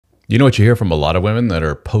You know what you hear from a lot of women that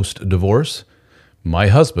are post-divorce? My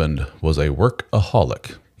husband was a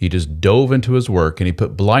workaholic. He just dove into his work and he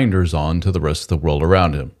put blinders on to the rest of the world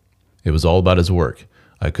around him. It was all about his work.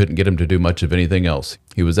 I couldn't get him to do much of anything else.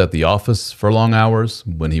 He was at the office for long hours.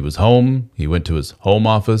 When he was home, he went to his home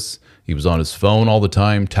office. He was on his phone all the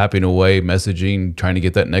time, tapping away, messaging, trying to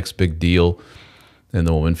get that next big deal. And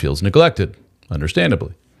the woman feels neglected,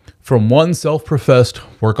 understandably. From one self-professed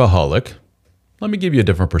workaholic, let me give you a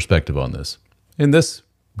different perspective on this. And this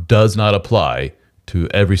does not apply to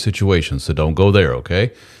every situation, so don't go there,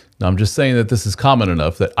 okay? Now, I'm just saying that this is common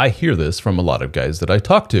enough that I hear this from a lot of guys that I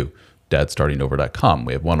talk to. dadstartingover.com.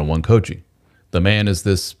 We have one-on-one coaching. The man is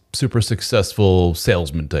this super successful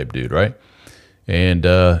salesman type dude, right?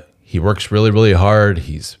 And he works really, really hard.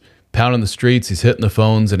 He's pounding the streets, he's hitting the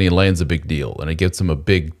phones, and he lands a big deal. And it gets him a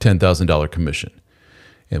big $10,000 commission,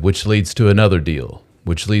 and which leads to another deal,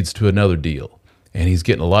 which leads to another deal. And he's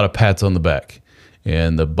getting a lot of pats on the back.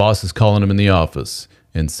 And the boss is calling him in the office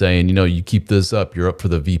and saying, you know, you keep this up, you're up for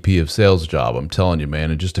the VP of sales job. I'm telling you,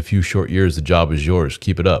 man, in just a few short years, the job is yours.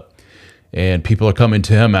 Keep it up. And people are coming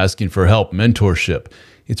to him asking for help, mentorship.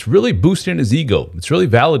 It's really boosting his ego. It's really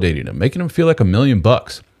validating him, making him feel like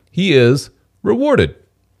 $1,000,000. He is rewarded.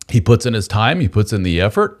 He puts in his time, he puts in the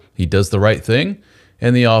effort, he does the right thing,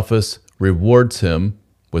 and the office rewards him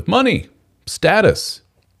with money, status.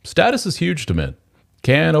 Status is huge to men.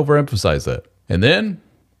 Can't overemphasize that. And then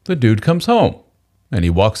the dude comes home and he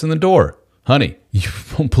walks in the door. Honey, you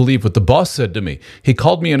won't believe what the boss said to me. He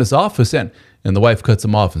called me in his office and the wife cuts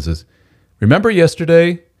him off and says, remember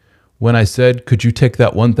yesterday when I said, could you take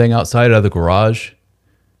that one thing outside out of the garage?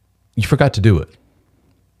 You forgot to do it.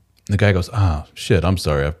 And the guy goes, oh, shit, I'm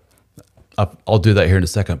sorry. I'll do that here in a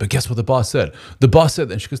second. But guess what the boss said? The boss said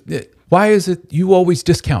that. And she goes, why is it you always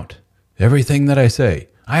discount everything that I say?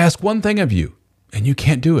 I ask one thing of you and you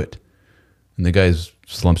can't do it. And the guy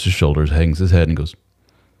slumps his shoulders, hangs his head and goes,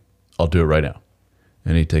 I'll do it right now.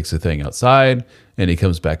 And he takes the thing outside and he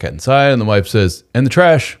comes back inside and the wife says, and the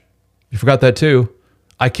trash, you forgot that too.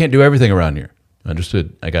 I can't do everything around here.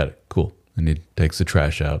 Understood. I got it. Cool. And he takes the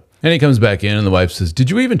trash out. And he comes back in and the wife says, did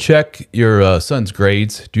you even check your son's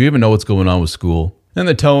grades? Do you even know what's going on with school? And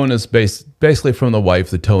the tone is basically from the wife.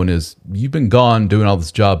 The tone is, you've been gone doing all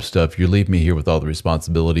this job stuff. You leave me here with all the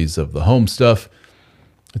responsibilities of the home stuff.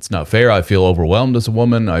 It's not fair. I feel overwhelmed as a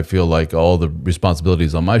woman. I feel like all the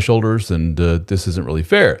responsibilities on my shoulders and this isn't really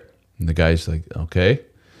fair. And the guy's like, okay,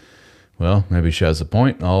 well, maybe she has a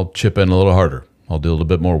point. I'll chip in a little harder. I'll do a little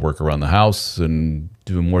bit more work around the house and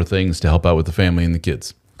do more things to help out with the family and the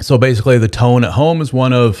kids. So basically the tone at home is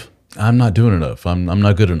one of, I'm not doing enough. I'm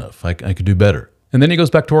not good enough. I could do better. And then he goes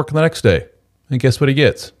back to work the next day. And guess what he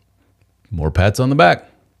gets? More pats on the back.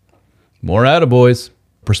 More attaboys.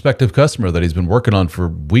 Prospective customer that he's been working on for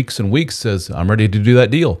weeks and weeks says, I'm ready to do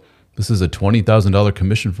that deal. This is a $20,000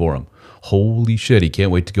 commission for him. Holy shit, he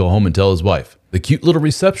can't wait to go home and tell his wife. The cute little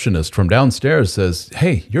receptionist from downstairs says,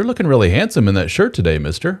 hey, you're looking really handsome in that shirt today,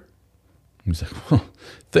 mister. He's like, well,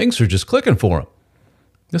 things are just clicking for him.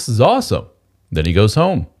 This is awesome. Then he goes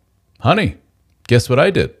home. Honey, guess what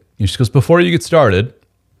I did? And she goes, before you get started,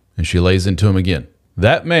 and she lays into him again.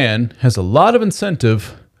 That man has a lot of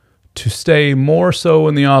incentive to stay more so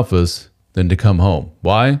in the office than to come home.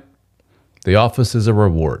 Why? The office is a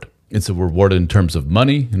reward. It's a reward in terms of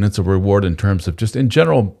money, and it's a reward in terms of just in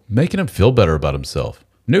general making him feel better about himself.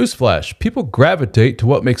 Newsflash, people gravitate to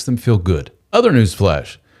what makes them feel good. Other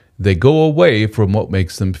newsflash, they go away from what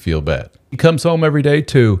makes them feel bad. He comes home every day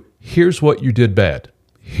to, here's what you did bad.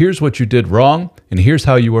 Here's what you did wrong, and here's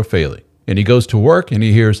how you are failing. And he goes to work and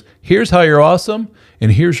he hears, here's how you're awesome,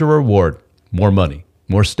 and here's your reward, more money.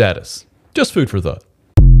 More status. Just food for thought.